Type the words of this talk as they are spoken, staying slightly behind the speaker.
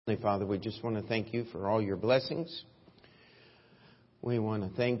Heavenly Father, we just want to thank you for all your blessings. We want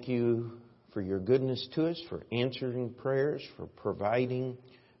to thank you for your goodness to us, for answering prayers, for providing,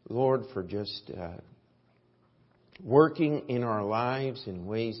 Lord, for just working in our lives in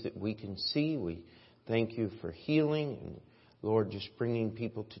ways that we can see. We thank you for healing and, Lord, just bringing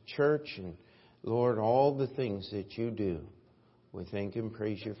people to church and, Lord, all the things that you do. We thank and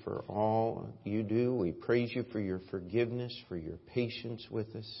praise you for all you do. We praise you for your forgiveness, for your patience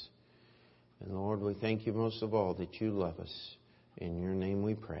with us. And Lord, we thank you most of all that you love us. In your name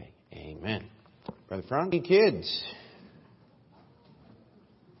we pray. Amen. Brother Frankie, kids.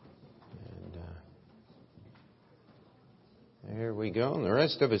 And there we go. And the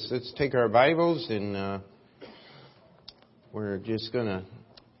rest of us, let's take our Bibles and we're just going to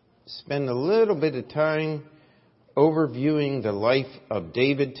spend a little bit of time overviewing the life of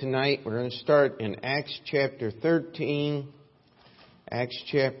David tonight. We're going to start in Acts chapter 13. Acts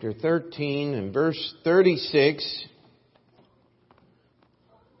chapter 13 and verse 36.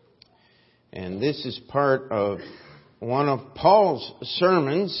 And this is part of one of Paul's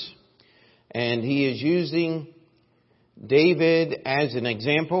sermons. And he is using David as an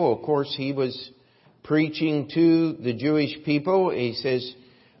example. Of course, he was preaching to the Jewish people. He says,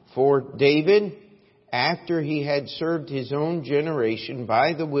 for David, after he had served his own generation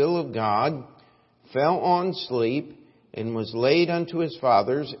by the will of God, fell on sleep and was laid unto his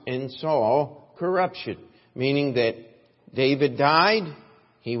fathers and saw corruption. Meaning that David died,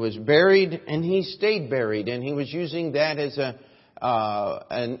 he was buried, and he stayed buried. And he was using that as a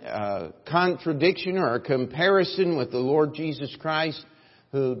contradiction or a comparison with the Lord Jesus Christ,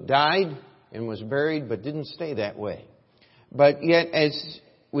 who died and was buried but didn't stay that way. But yet, as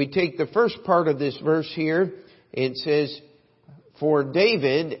we take the first part of this verse here, it says, for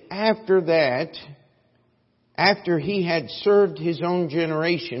David, after that, after he had served his own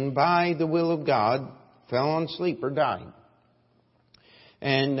generation by the will of God, fell on sleep or died.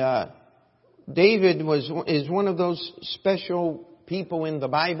 And David is one of those special people in the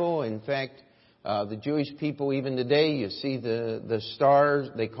Bible. In fact, the Jewish people even today, you see the stars,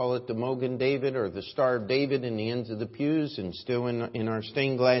 they call it the Mogan David or the Star of David in the ends of the pews and still in our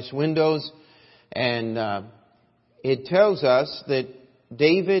stained glass windows. And it tells us that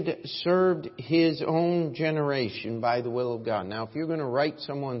David served his own generation by the will of God. Now, if you're going to write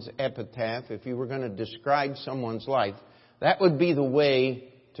someone's epitaph, if you were going to describe someone's life, that would be the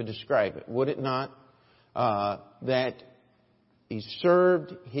way to describe it, would it not? That he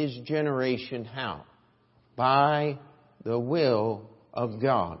served his generation how? By the will of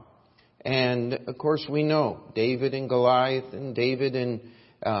God. And of course we know David and Goliath and David and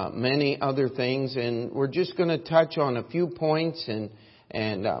many other things. And we're just going to touch on a few points and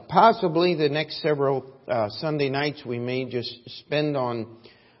possibly the next several Sunday nights we may just spend on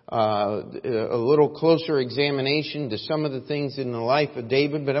a little closer examination to some of the things in the life of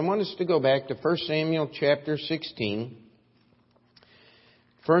David. But I want us to go back to 1 Samuel chapter 16.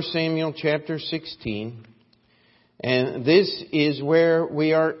 1 Samuel chapter 16. And this is where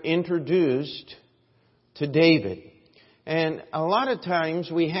we are introduced to David. And a lot of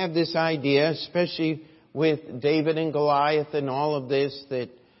times we have this idea, especially with David and Goliath and all of this, that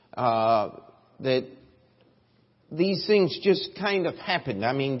these things just kind of happened.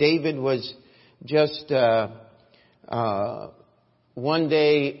 I mean, David was just one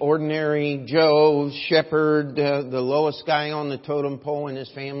day ordinary Joe, shepherd, the lowest guy on the totem pole in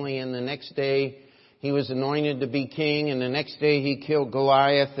his family, and the next day he was anointed to be king, and the next day he killed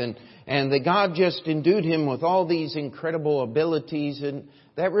Goliath, and that God just endued him with all these incredible abilities, and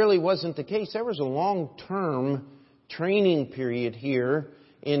that really wasn't the case. There was a long-term training period here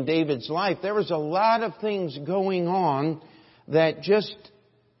in David's life. There was a lot of things going on that just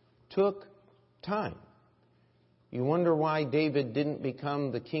took time. You wonder why David didn't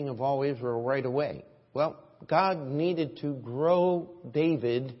become the king of all Israel right away. Well, God needed to grow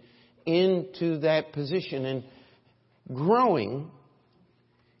David into that position. And growing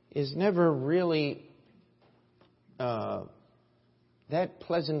is never really that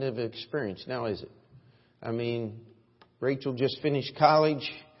pleasant of an experience, now is it? I mean, Rachel just finished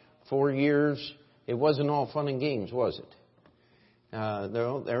college, 4 years. It wasn't all fun and games, was it?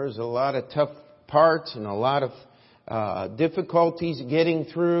 There was a lot of tough parts and a lot of difficulties getting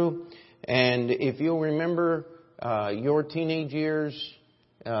through. And if you'll remember your teenage years,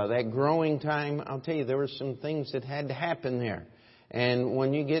 that growing time, I'll tell you, there were some things that had to happen there. And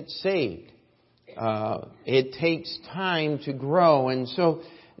when you get saved, it takes time to grow. And so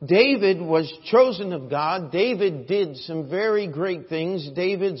David was chosen of God. David did some very great things.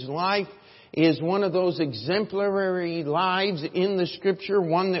 David's life is one of those exemplary lives in the Scripture,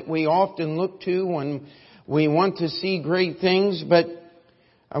 one that we often look to when we want to see great things. But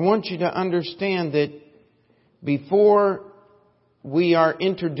I want you to understand that before we are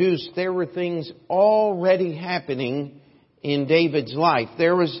introduced, there were things already happening in David's life.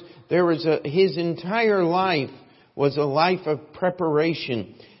 His entire life was a life of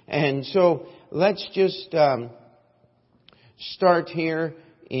preparation. And so let's just start here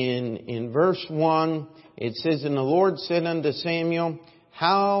in verse 1. It says, "And the Lord said unto Samuel,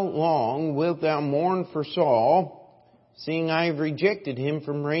 How long wilt thou mourn for Saul, seeing I have rejected him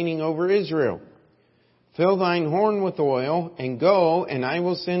from reigning over Israel? Fill thine horn with oil, and go, and I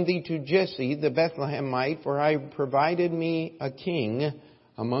will send thee to Jesse the Bethlehemite, for I have provided me a king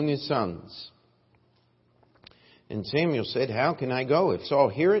among his sons." And Samuel said, "How can I go? If Saul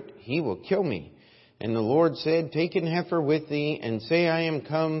hear it, he will kill me." And the Lord said, "Take an heifer with thee, and say, I am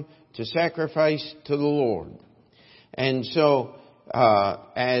come to sacrifice to the Lord." And so,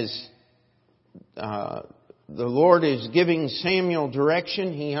 as the Lord is giving Samuel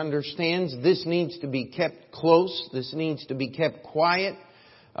direction, he understands this needs to be kept close. This needs to be kept quiet.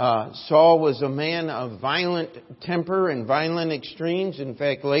 Saul was a man of violent temper and violent extremes. In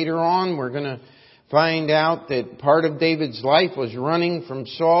fact, later on, we're going to find out that part of David's life was running from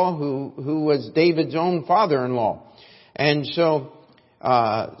Saul, who was David's own father-in-law. And so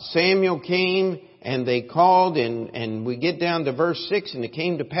Samuel came, and they called, and we get down to verse 6, "And it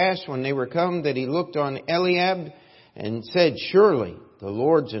came to pass when they were come that he looked on Eliab and said, Surely the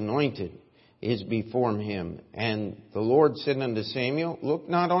Lord's anointed is before him. And the Lord said unto Samuel, Look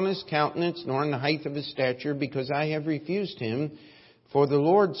not on his countenance, nor on the height of his stature, because I have refused him. For the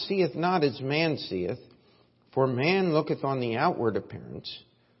Lord seeth not as man seeth, for man looketh on the outward appearance,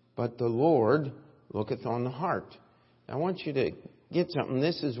 but the Lord looketh on the heart." I want you to get something.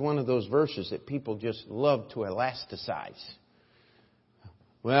 This is one of those verses that people just love to elasticize.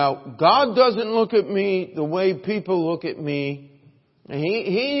 Well, God doesn't look at me the way people look at me.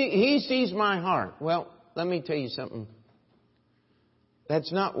 He sees my heart. Well, let me tell you something.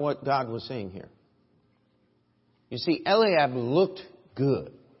 That's not what God was saying here. You see, Eliab looked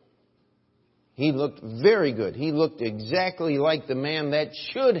good. He looked very good. He looked exactly like the man that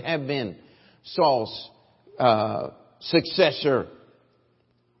should have been Saul's successor.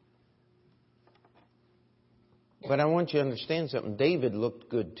 But I want you to understand something. David looked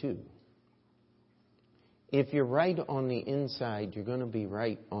good too. If you're right on the inside, you're going to be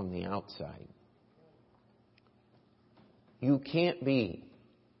right on the outside. You can't be.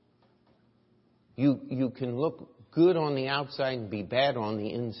 You can look good on the outside and be bad on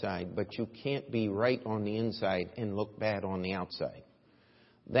the inside, but you can't be right on the inside and look bad on the outside.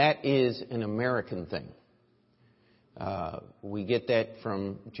 That is an American thing. We get that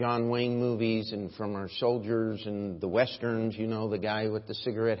from John Wayne movies and from our soldiers and the Westerns, you know, the guy with the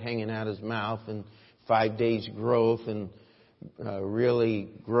cigarette hanging out his mouth and 5 days growth and really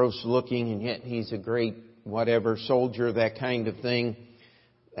gross looking, and yet he's a great whatever soldier, that kind of thing.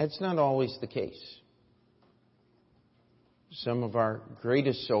 That's not always the case. Some of our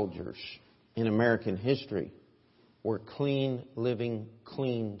greatest soldiers in American history were clean living,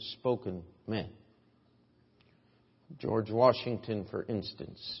 clean spoken men. George Washington, for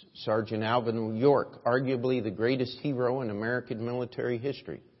instance. Sergeant Alvin York, arguably the greatest hero in American military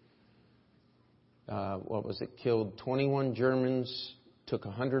history. Killed 21 Germans, took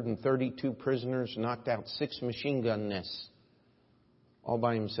 132 prisoners, knocked out 6 machine gun nests, all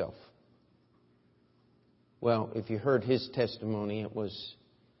by himself. Well, if you heard his testimony, it was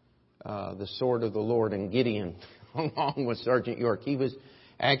the sword of the Lord and Gideon, along with Sergeant York. He was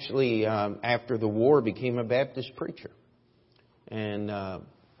actually, after the war, became a Baptist preacher. And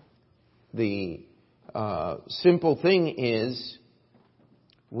the simple thing is,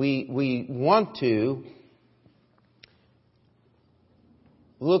 we want to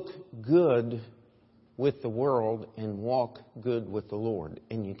look good with the world and walk good with the Lord,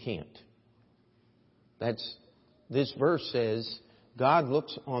 and you can't. This verse says, God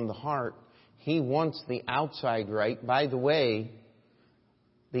looks on the heart. He wants the outside right. By the way,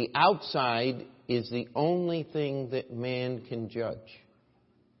 the outside is the only thing that man can judge.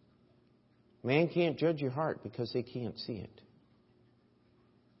 Man can't judge your heart because they can't see it.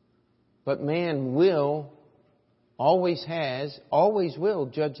 But man will, always has, always will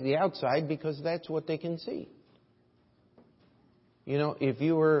judge the outside because that's what they can see. You know, if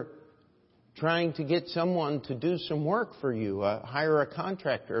you were trying to get someone to do some work for you, hire a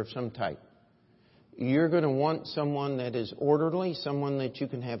contractor of some type, you're going to want someone that is orderly, someone that you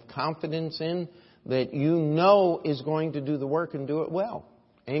can have confidence in, that you know is going to do the work and do it well.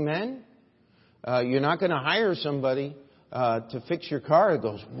 Amen? You're not going to hire somebody to fix your car that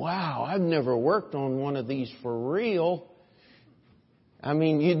goes, wow, I've never worked on one of these for real. I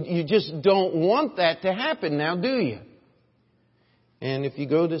mean, you just don't want that to happen now, do you? And if you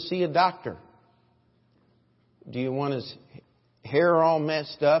go to see a doctor, do you want his hair all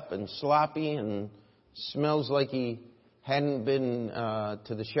messed up and sloppy and smells like he hadn't been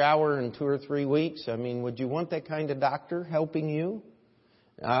to the shower in 2 or 3 weeks? I mean, would you want that kind of doctor helping you?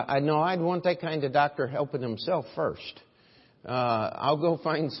 I know I'd want that kind of doctor helping himself first. I'll go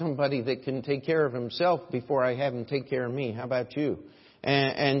find somebody that can take care of himself before I have him take care of me. How about you?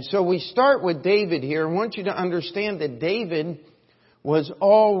 And so we start with David here. I want you to understand that David was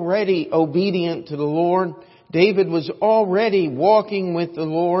already obedient to the Lord. David was already walking with the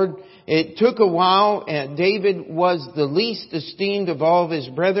Lord. It took a while. David was the least esteemed of all of his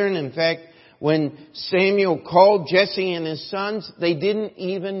brethren. In fact, when Samuel called Jesse and his sons, they didn't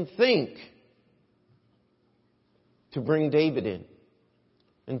even think to bring David in.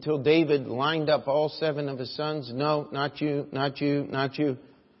 Until David lined up all 7 of his sons. No, not you, not you, not you.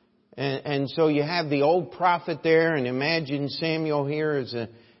 And so you have the old prophet there, and imagine Samuel here as an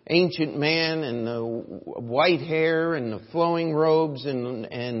ancient man, and the white hair and the flowing robes, and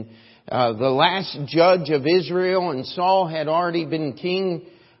the last judge of Israel. And Saul had already been king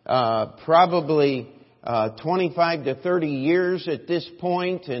probably 25 to 30 years at this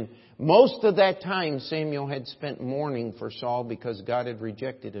point. And most of that time Samuel had spent mourning for Saul because God had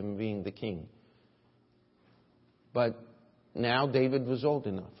rejected him being the king. But now David was old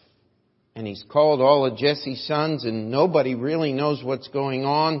enough. And he's called all of Jesse's sons, and nobody really knows what's going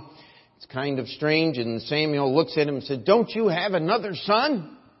on. It's kind of strange. And Samuel looks at him and said, "Don't you have another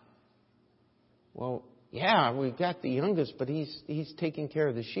son?" Well, yeah, we've got the youngest, but he's taking care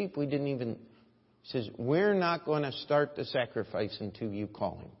of the sheep. We didn't even... He says, "We're not going to start the sacrifice until you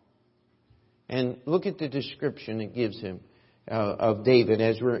call him." And look at the description it gives him of David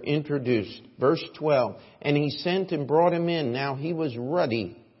as we're introduced. Verse 12, "And he sent and brought him in. Now he was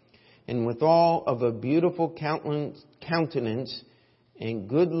ruddy, and withal of a beautiful countenance, and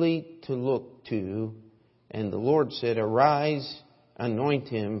goodly to look to. And the Lord said, Arise, anoint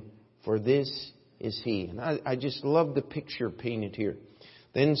him, for this is he." And I just love the picture painted here.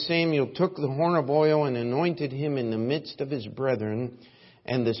 "Then Samuel took the horn of oil and anointed him in the midst of his brethren.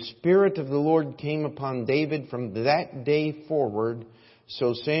 And the Spirit of the Lord came upon David from that day forward.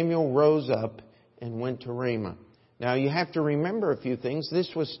 So Samuel rose up and went to Ramah." Now you have to remember a few things.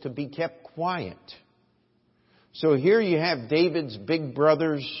 This was to be kept quiet. So here you have David's big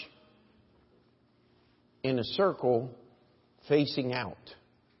brothers in a circle facing out.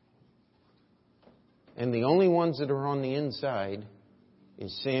 And the only ones that are on the inside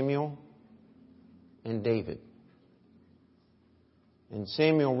is Samuel and David. And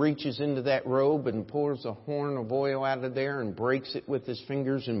Samuel reaches into that robe and pours a horn of oil out of there and breaks it with his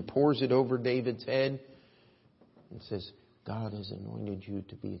fingers and pours it over David's head and says, "God has anointed you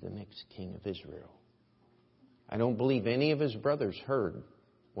to be the next king of Israel." I don't believe any of his brothers heard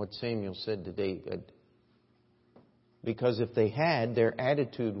what Samuel said to David. Because if they had, their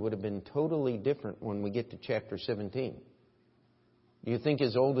attitude would have been totally different when we get to chapter 17. Do you think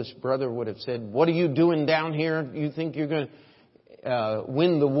his oldest brother would have said, "What are you doing down here? You think you're going to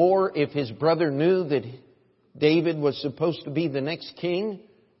win the war?" if his brother knew that David was supposed to be the next king?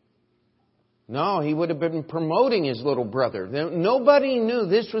 No, he would have been promoting his little brother. Nobody knew.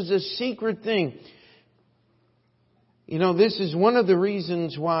 This was a secret thing. You know, this is one of the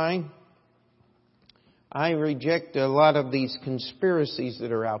reasons why I reject a lot of these conspiracies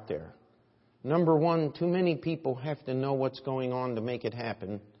that are out there. Number one, too many people have to know what's going on to make it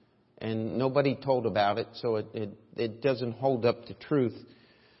happen. And nobody told about it, so it doesn't hold up to truth.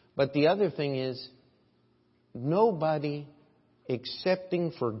 But the other thing is, nobody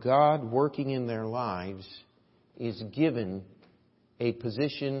accepting for God working in their lives is given a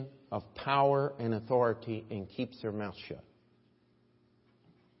position of power and authority and keeps their mouth shut.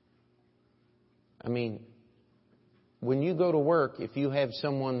 I mean, when you go to work, if you have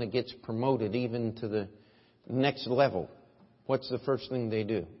someone that gets promoted even to the next level, what's the first thing they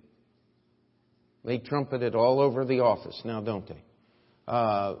do? They trumpet it all over the office now, don't they?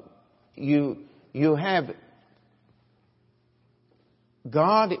 You have...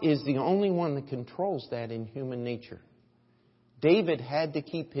 God is the only one that controls that in human nature. David had to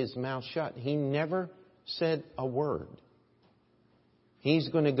keep his mouth shut. He never said a word. He's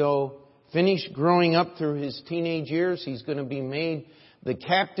going to go finish growing up through his teenage years. He's going to be made the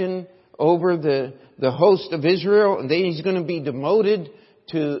captain over the host of Israel. And then he's going to be demoted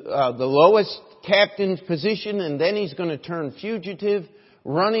to the lowest captain's position. And then he's going to turn fugitive,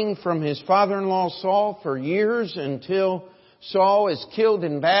 running from his father-in-law Saul for years until Saul is killed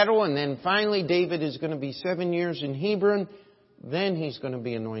in battle, and then finally David is going to be 7 years in Hebron. Then he's going to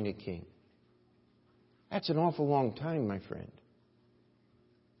be anointed king. That's an awful long time, my friend.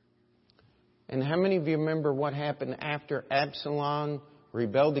 And how many of you remember what happened after Absalom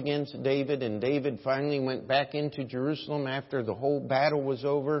rebelled against David and David finally went back into Jerusalem after the whole battle was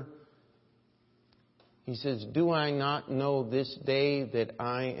over? He says, "Do I not know this day that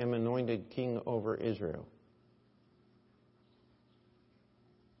I am anointed king over Israel?"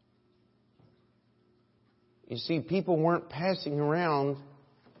 You see, people weren't passing around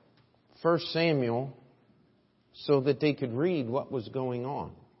 1 Samuel so that they could read what was going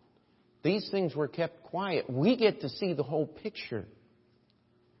on. These things were kept quiet. We get to see the whole picture.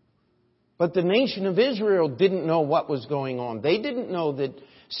 But the nation of Israel didn't know what was going on. They didn't know that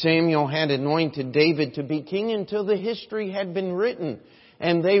Samuel had anointed David to be king until the history had been written.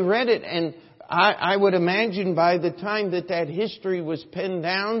 And they read it. And I would imagine by the time that history was penned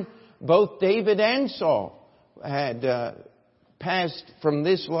down, both David and Saul had passed from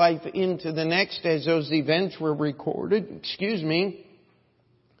this life into the next as those events were recorded.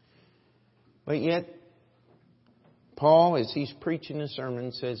 But yet, Paul, as he's preaching a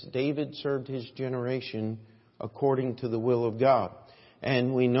sermon, says David served his generation according to the will of God.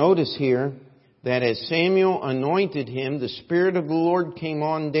 And we notice here that as Samuel anointed him, the Spirit of the Lord came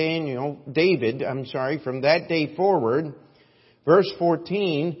on David from that day forward. Verse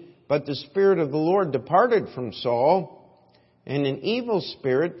 14, "But the Spirit of the Lord departed from Saul, and an evil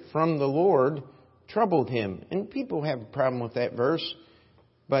spirit from the Lord troubled him." And people have a problem with that verse,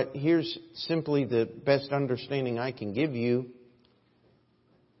 but here's simply the best understanding I can give you.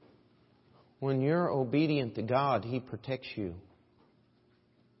 When you're obedient to God, He protects you.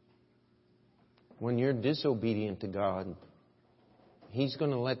 When you're disobedient to God, He's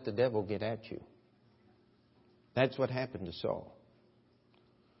going to let the devil get at you. That's what happened to Saul.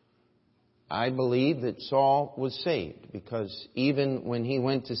 I believe that Saul was saved because even when he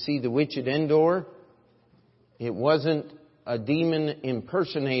went to see the witch at Endor, it wasn't a demon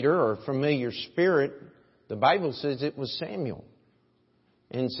impersonator or familiar spirit. The Bible says it was Samuel.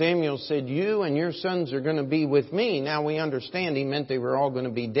 And Samuel said, "You and your sons are going to be with me." Now we understand he meant they were all going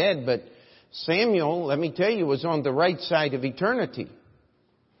to be dead, but Samuel, let me tell you, was on the right side of eternity.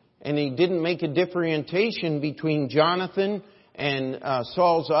 And he didn't make a differentiation between Jonathan and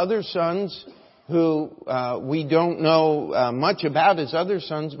Saul's other sons, who we don't know much about his other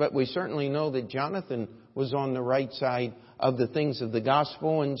sons, but we certainly know that Jonathan was on the right side of the things of the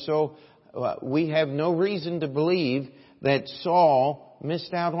gospel. And so we have no reason to believe that Saul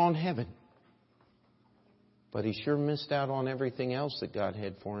missed out on heaven. But he sure missed out on everything else that God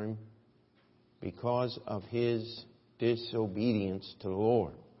had for him because of his disobedience to the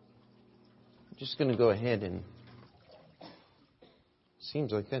Lord. I'm just going to go ahead and...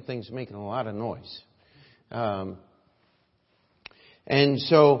 Seems like that thing's making a lot of noise. And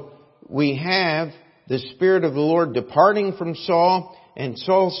so we have the Spirit of the Lord departing from Saul, and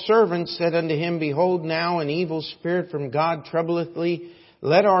Saul's servants said unto him, "Behold, now an evil spirit from God troubleth thee.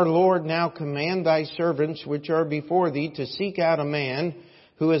 Let our Lord now command thy servants which are before thee to seek out a man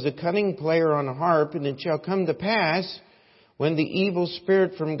who is a cunning player on a harp, and it shall come to pass, when the evil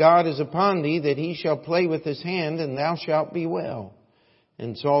spirit from God is upon thee, that he shall play with his hand, and thou shalt be well."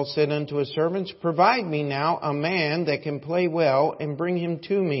 And Saul said unto his servants, "Provide me now a man that can play well, and bring him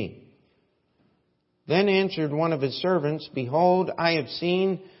to me." Then answered one of his servants, "Behold, I have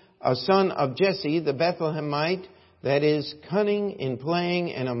seen a son of Jesse the Bethlehemite, that is cunning in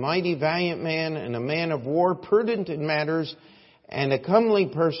playing, and a mighty valiant man, and a man of war, prudent in matters, and a comely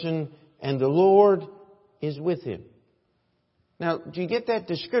person, and the Lord is with him." Now, do you get that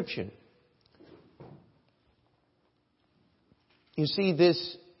description? You see,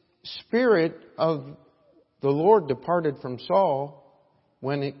 this Spirit of the Lord departed from Saul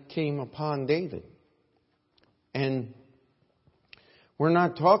when it came upon David. And we're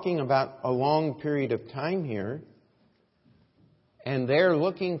not talking about a long period of time here. And they're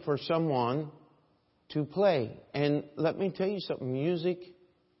looking for someone to play. And let me tell you something, music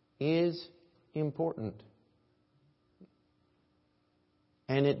is important.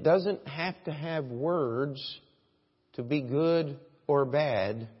 And it doesn't have to have words to be good or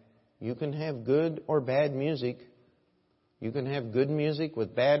bad. You can have good or bad music. You can have good music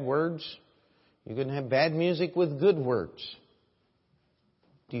with bad words. You can have bad music with good words.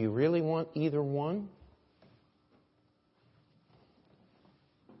 Do you really want either one?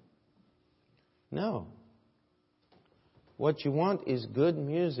 No. What you want is good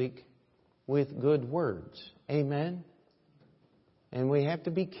music with good words. Amen? And we have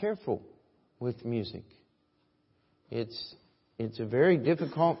to be careful with music. It's a very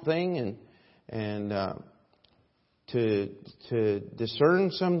difficult thing and to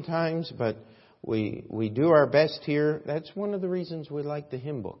discern sometimes, but we do our best here. That's one of the reasons we like the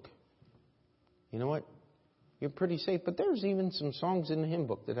hymn book. You know what? You're pretty safe, but there's even some songs in the hymn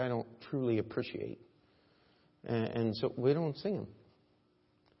book that I don't truly appreciate. And so we don't sing them.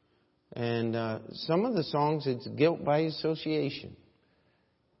 And some of the songs, it's guilt by association.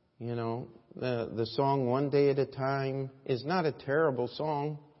 You know, the song One Day at a Time is not a terrible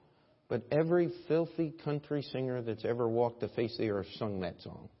song, but every filthy country singer that's ever walked the face of the earth sung that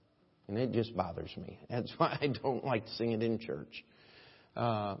song. And it just bothers me. That's why I don't like to sing it in church.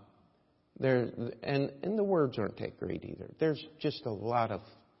 And the words aren't that great either. There's just a lot of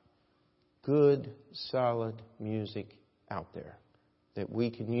good, solid music out there that we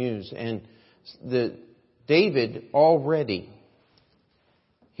can use. And David already,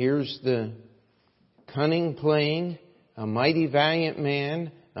 here's the cunning playing, a mighty valiant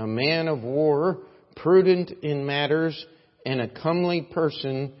man, a man of war, prudent in matters, and a comely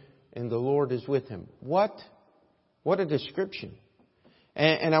person, and the Lord is with him. What a description.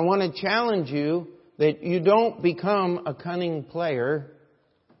 And I want to challenge you that you don't become a cunning player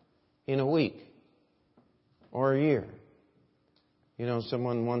in a week or a year. You know,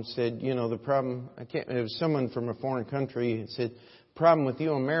 someone once said, you know, the problem, it was someone from a foreign country said, problem with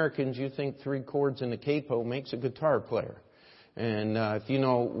you Americans, you think 3 chords and a capo makes a guitar player. And if you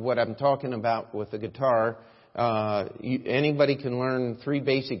know what I'm talking about with the guitar, anybody can learn 3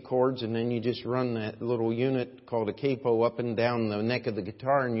 basic chords, and then you just run that little unit called a capo up and down the neck of the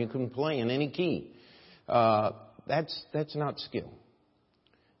guitar, and you can play in any key. That's not skill.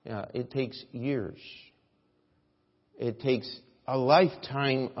 It takes years. It takes a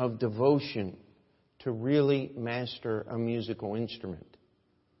lifetime of devotion to really master a musical instrument.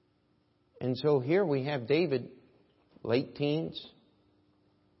 And so here we have David, late teens,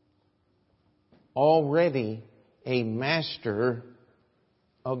 already a master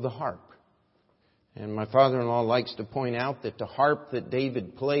of the harp. And my father-in-law likes to point out that the harp that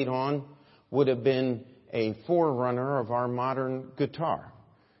David played on would have been a forerunner of our modern guitar.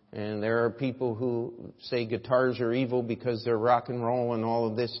 And there are people who say guitars are evil because they're rock and roll and all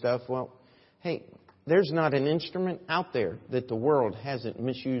of this stuff. Well, hey, there's not an instrument out there that the world hasn't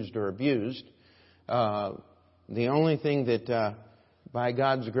misused or abused. The only thing that, by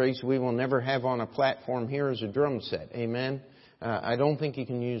God's grace, we will never have on a platform here is a drum set. Amen? I don't think you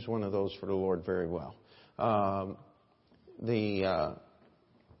can use one of those for the Lord very well.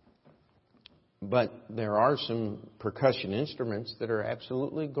 But there are some percussion instruments that are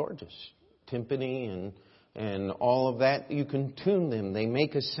absolutely gorgeous. Timpani and all of that. You can tune them. They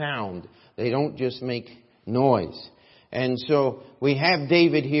make a sound. They don't just make noise. And so we have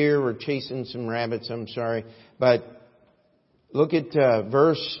David here. We're chasing some rabbits, I'm sorry. But look at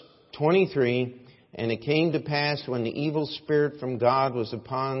verse 23. And it came to pass when the evil spirit from God was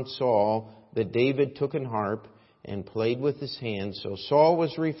upon Saul, that David took an harp and played with his hands. So Saul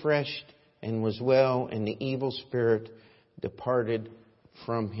was refreshed and was well, and the evil spirit departed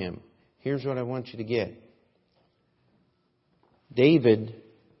from him. Here's what I want you to get. David,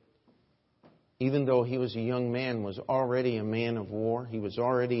 even though he was a young man, was already a man of war. He was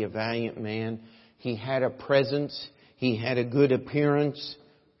already a valiant man. He had a presence. He had a good appearance.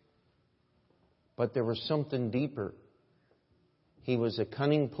 But there was something deeper. He was a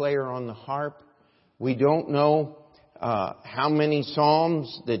cunning player on the harp. We don't know how many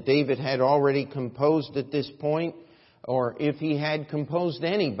psalms that David had already composed at this point, or if he had composed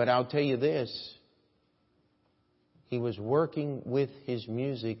any. But I'll tell you this. He was working with his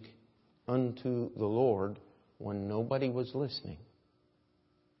music unto the Lord when nobody was listening.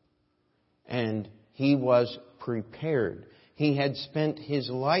 And he was prepared. He had spent his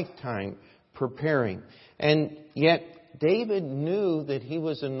lifetime preparing. And yet David knew that he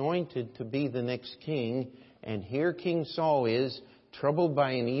was anointed to be the next king. And here King Saul is, troubled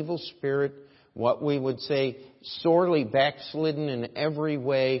by an evil spirit, what we would say sorely backslidden in every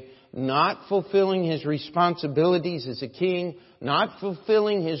way, not fulfilling his responsibilities as a king, not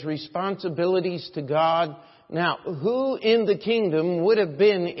fulfilling his responsibilities to God. Now, who in the kingdom would have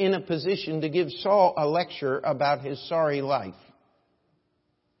been in a position to give Saul a lecture about his sorry life?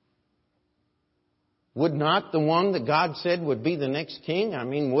 Would not the one that God said would be the next king? I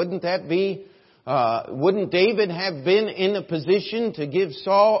mean, wouldn't that be... wouldn't David have been in a position to give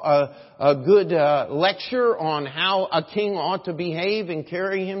Saul a good lecture on how a king ought to behave and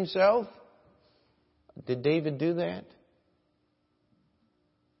carry himself? Did David do that?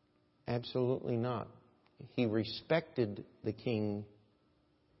 Absolutely not. he respected the king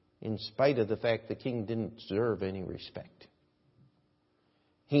in spite of the fact the king didn't deserve any respect.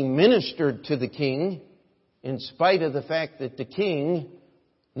 He ministered to the king in spite of the fact that the king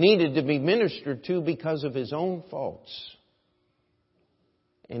needed to be ministered to because of his own faults.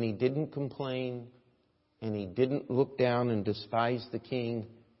 And he didn't complain, and he didn't look down and despise the king.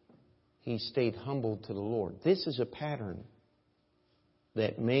 He stayed humble to the Lord. This is a pattern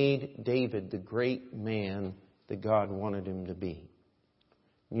that made David the great man that God wanted him to be.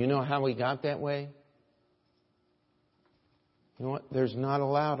 You know how he got that way? You know what? There's not a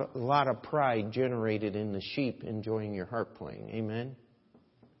lot of pride generated in the sheep enjoying your harp playing. Amen?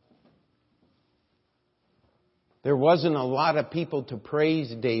 There wasn't a lot of people to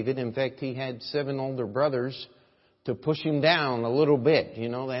praise David. In fact, he had 7 older brothers to push him down a little bit. You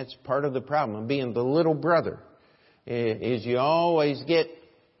know, that's part of the problem of being the little brother. Is you always get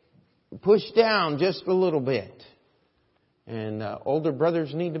pushed down just a little bit. And older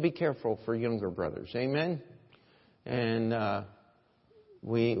brothers need to be careful for younger brothers. Amen? And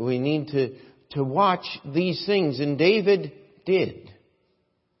we need to watch these things. And David did.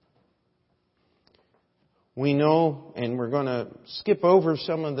 We know, and we're going to skip over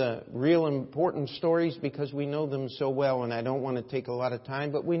some of the real important stories because we know them so well, and I don't want to take a lot of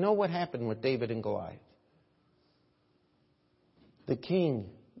time, but we know what happened with David and Goliath. The king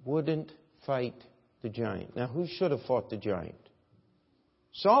wouldn't fight the giant. Now, who should have fought the giant?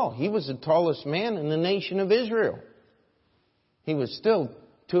 Saul. He was the tallest man in the nation of Israel. He was still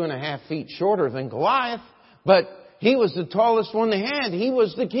 2.5 feet shorter than Goliath, but he was the tallest one they had. He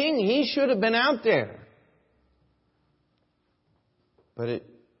was the king. He should have been out there. But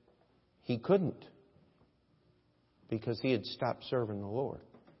he couldn't, because he had stopped serving the Lord.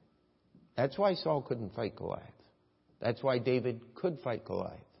 That's why Saul couldn't fight Goliath. That's why David could fight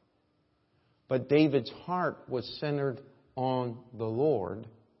Goliath. But David's heart was centered on the Lord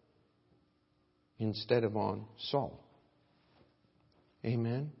instead of on Saul.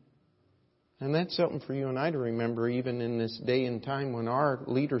 Amen? And that's something for you and I to remember even in this day and time when our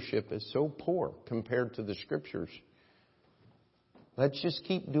leadership is so poor compared to the Scriptures. Let's just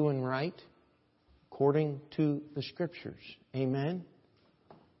keep doing right according to the Scriptures. Amen?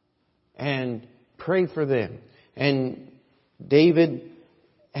 And pray for them. And David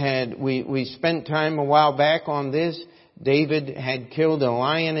had, we spent time a while back on this. David had killed a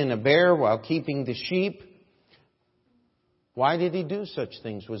lion and a bear while keeping the sheep. Why did he do such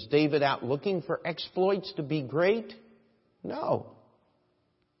things? Was David out looking for exploits to be great? No.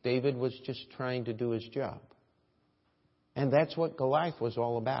 David was just trying to do his job. And that's what Goliath was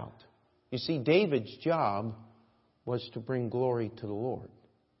all about. You see, David's job was to bring glory to the Lord.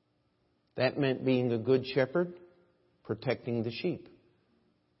 That meant being a good shepherd, protecting the sheep.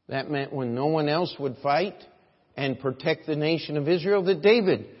 That meant when no one else would fight and protect the nation of Israel, that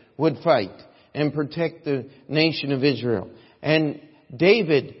David would fight and protect the nation of Israel. And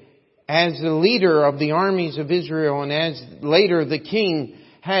David, as the leader of the armies of Israel and as later the king,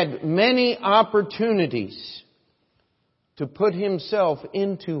 had many opportunities to put himself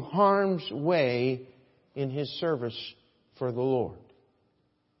into harm's way in his service for the Lord.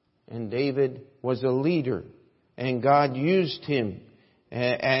 And David was a leader, and God used him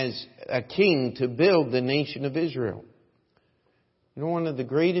as a king to build the nation of Israel. You know, one of the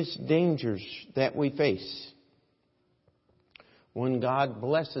greatest dangers that we face when God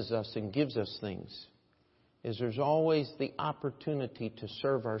blesses us and gives us things is there's always the opportunity to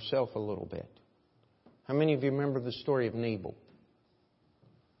serve ourselves a little bit. How many of you remember the story of Nabal?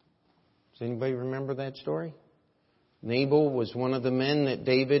 Does anybody remember that story? Nabal was one of the men that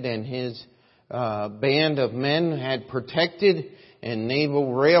David and his band of men had protected, and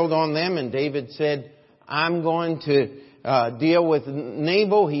Nabal railed on them, and David said, I'm going to deal with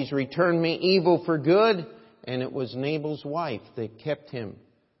Nabal. He's returned me evil for good. And it was Nabal's wife that kept him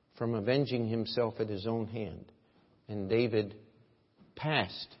from avenging himself at his own hand. And David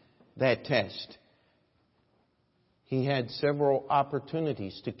passed that test. He had several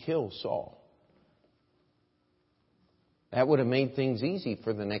opportunities to kill Saul. That would have made things easy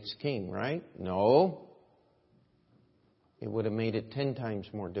for the next king, right? No. It would have made it 10 times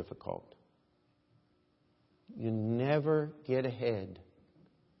more difficult. You never get ahead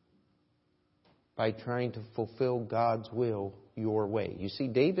by trying to fulfill God's will your way. You see,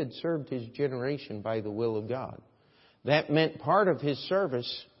 David served his generation by the will of God. That meant part of his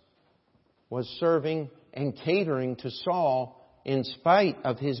service was serving and catering to Saul in spite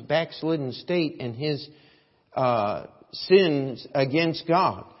of his backslidden state and his sins against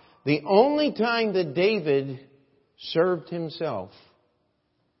God. The only time that David served himself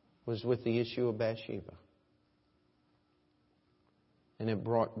was with the issue of Bathsheba. and it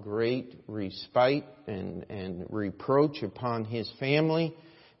brought great respite and reproach upon his family,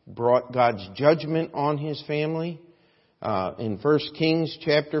 brought God's judgment on his family. In 1 Kings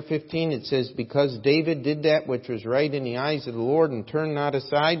chapter 15 it says, because David did that which was right in the eyes of the Lord and turned not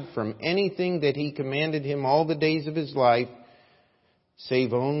aside from anything that he commanded him all the days of his life,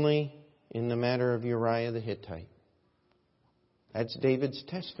 save only in the matter of Uriah the Hittite. That's David's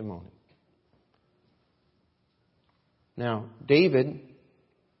testimony. Now, David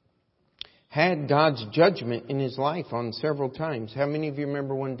had God's judgment in his life on several times. How many of you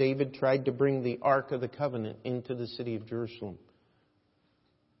remember when David tried to bring the Ark of the Covenant into the city of Jerusalem?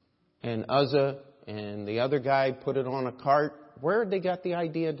 And Uzzah and the other guy put it on a cart. Where had they got the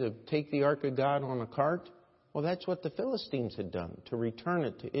idea to take the Ark of God on a cart? Well, that's what the Philistines had done, to return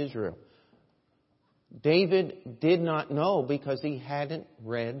it to Israel. David did not know because he hadn't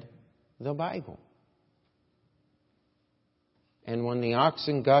read the Bible. And when the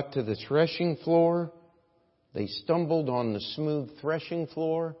oxen got to the threshing floor, they stumbled on the smooth threshing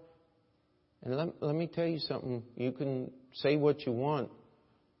floor. And let me tell you something. You can say what you want,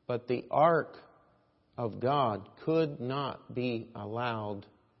 but the ark of God could not be allowed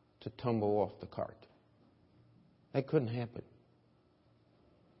to tumble off the cart. That couldn't happen.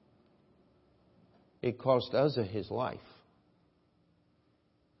 It cost Uzzah his life.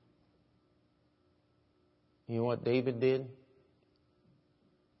 You know what David did?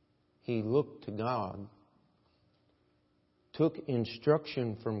 He looked to God, took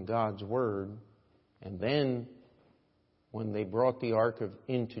instruction from God's Word, and then when they brought the ark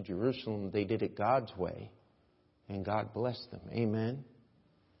into Jerusalem, they did it God's way, and God blessed them. Amen.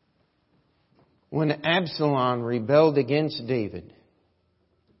 When Absalom rebelled against David,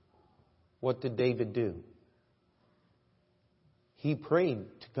 what did David do? He prayed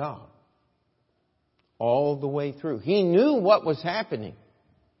to God all the way through. He knew what was happening.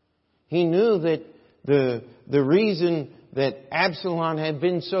 He knew that the reason that Absalom had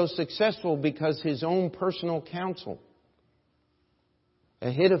been so successful because his own personal counsel,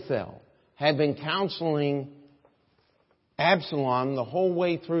 Ahithophel, had been counseling Absalom the whole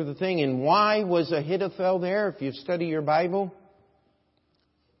way through the thing. And why was Ahithophel there? If you study your Bible,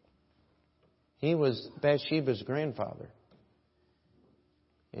 he was Bathsheba's grandfather.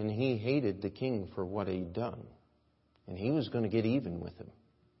 And he hated the king for what he'd done. And he was going to get even with him.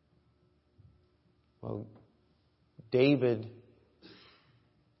 Well, David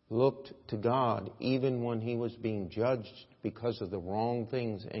looked to God even when he was being judged because of the wrong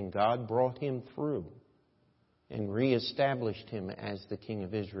things. And God brought him through and reestablished him as the king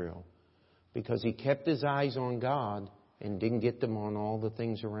of Israel. Because he kept his eyes on God and didn't get them on all the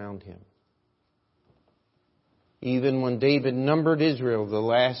things around him. Even when David numbered Israel, the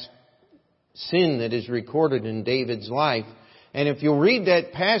last sin that is recorded in David's life. And if you'll read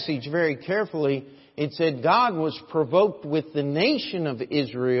that passage very carefully, it said God was provoked with the nation of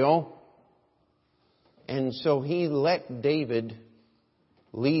Israel. And so he let David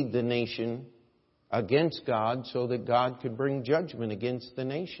lead the nation against God so that God could bring judgment against the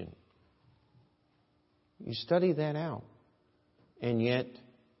nation. You study that out. And yet,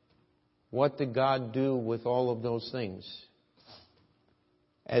 what did God do with all of those things?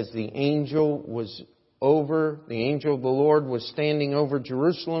 As the angel of the Lord was standing over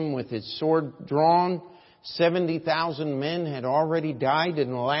Jerusalem with his sword drawn, 70,000 men had already died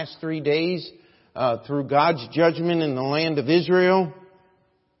in the last 3 days through God's judgment in the land of Israel.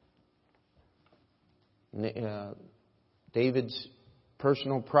 David's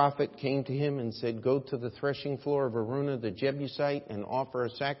personal prophet came to him and said, go to the threshing floor of Araunah the Jebusite and offer a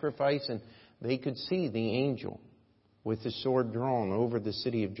sacrifice. And they could see the angel with his sword drawn over the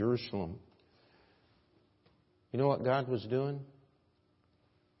city of Jerusalem. You know what God was doing?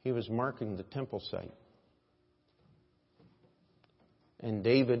 He was marking the temple site. And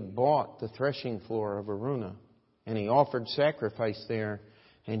David bought the threshing floor of Araunah, and he offered sacrifice there.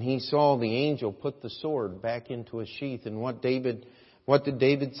 And he saw the angel put the sword back into a sheath. And what did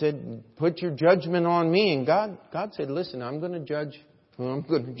David say? Put your judgment on me. And God said, listen, I'm going to judge who I'm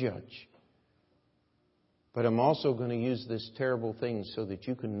going to judge. But I'm also going to use this terrible thing so that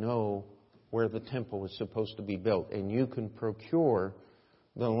you can know where the temple is supposed to be built. And you can procure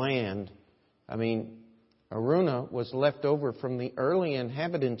the land. I mean, Araunah was left over from the early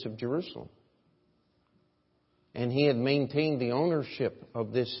inhabitants of Jerusalem. And he had maintained the ownership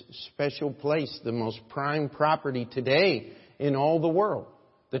of this special place, the most prime property today in all the world,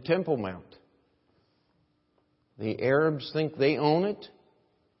 the Temple Mount. The Arabs think they own it.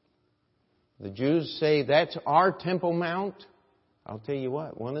 The Jews say that's our Temple Mount. I'll tell you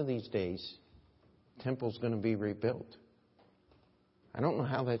what, one of these days, the temple's going to be rebuilt. I don't know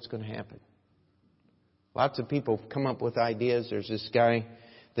how that's going to happen. Lots of people have come up with ideas. There's this guy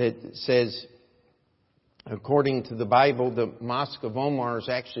that says, according to the Bible, the Mosque of Omar is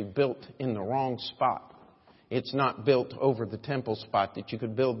actually built in the wrong spot. It's not built over the temple spot, that you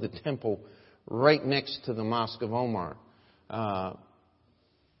could build the temple right next to the Mosque of Omar. I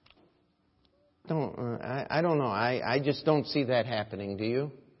don't know. I just don't see that happening, do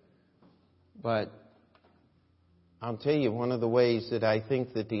you? But I'll tell you, one of the ways that I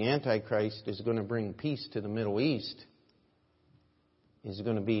think that the Antichrist is going to bring peace to the Middle East is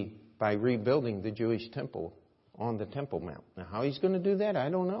going to be by rebuilding the Jewish temple on the Temple Mount. Now, how he's going to do that, I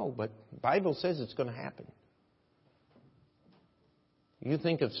don't know, but the Bible says it's going to happen. You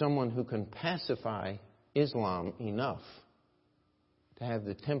think of someone who can pacify Islam enough to have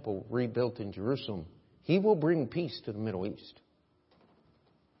the temple rebuilt in Jerusalem, he will bring peace to the Middle East.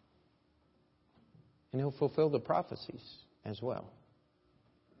 And he'll fulfill the prophecies as well.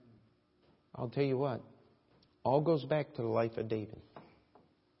 I'll tell you what, all goes back to the life of David.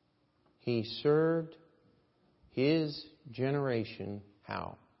 He served his generation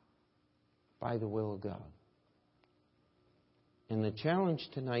how? By the will of God. And the challenge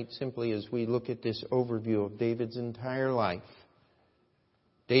tonight simply as we look at this overview of David's entire life,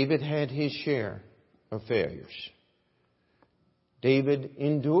 David had his share of failures. David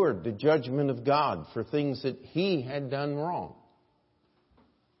endured the judgment of God for things that he had done wrong.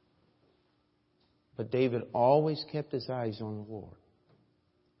 But David always kept his eyes on the Lord.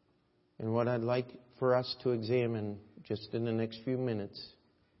 And what I'd like for us to examine just in the next few minutes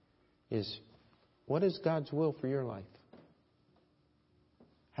is, what is God's will for your life?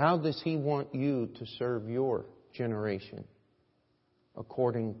 How does He want you to serve your generation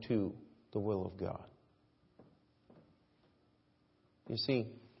according to the will of God? You see,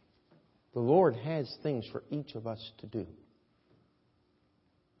 the Lord has things for each of us to do.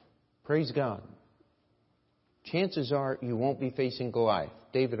 Praise God. Chances are you won't be facing Goliath.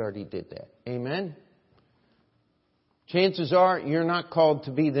 David already did that. Amen? Chances are you're not called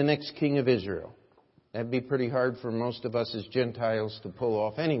to be the next king of Israel. That'd be pretty hard for most of us as Gentiles to pull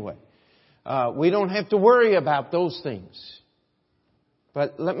off anyway. We don't have to worry about those things.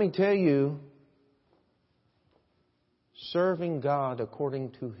 But let me tell you, serving God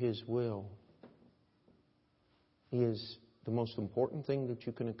according to His will is the most important thing that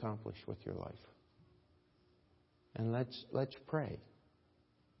you can accomplish with your life. And let's pray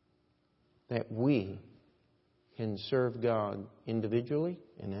that we can serve God individually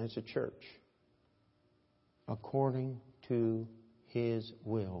and as a church according to His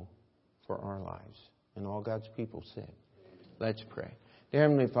will for our lives. And all God's people said, let's pray. Dear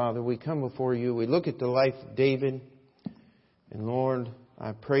Heavenly Father, we come before You. We look at the life of David. And Lord,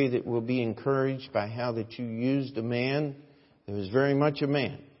 I pray that we'll be encouraged by how that You used a man that was very much a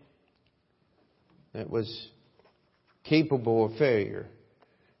man, that was capable of failure.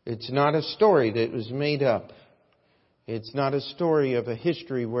 It's not a story that was made up. It's not a story of a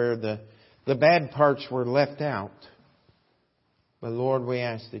history where the bad parts were left out. But Lord, we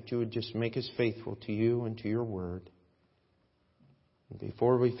ask that You would just make us faithful to You and to Your Word. And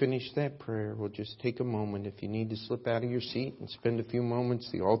before we finish that prayer, we'll just take a moment. If you need to slip out of your seat and spend a few moments,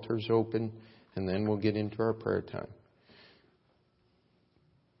 the altar's open, and then we'll get into our prayer time.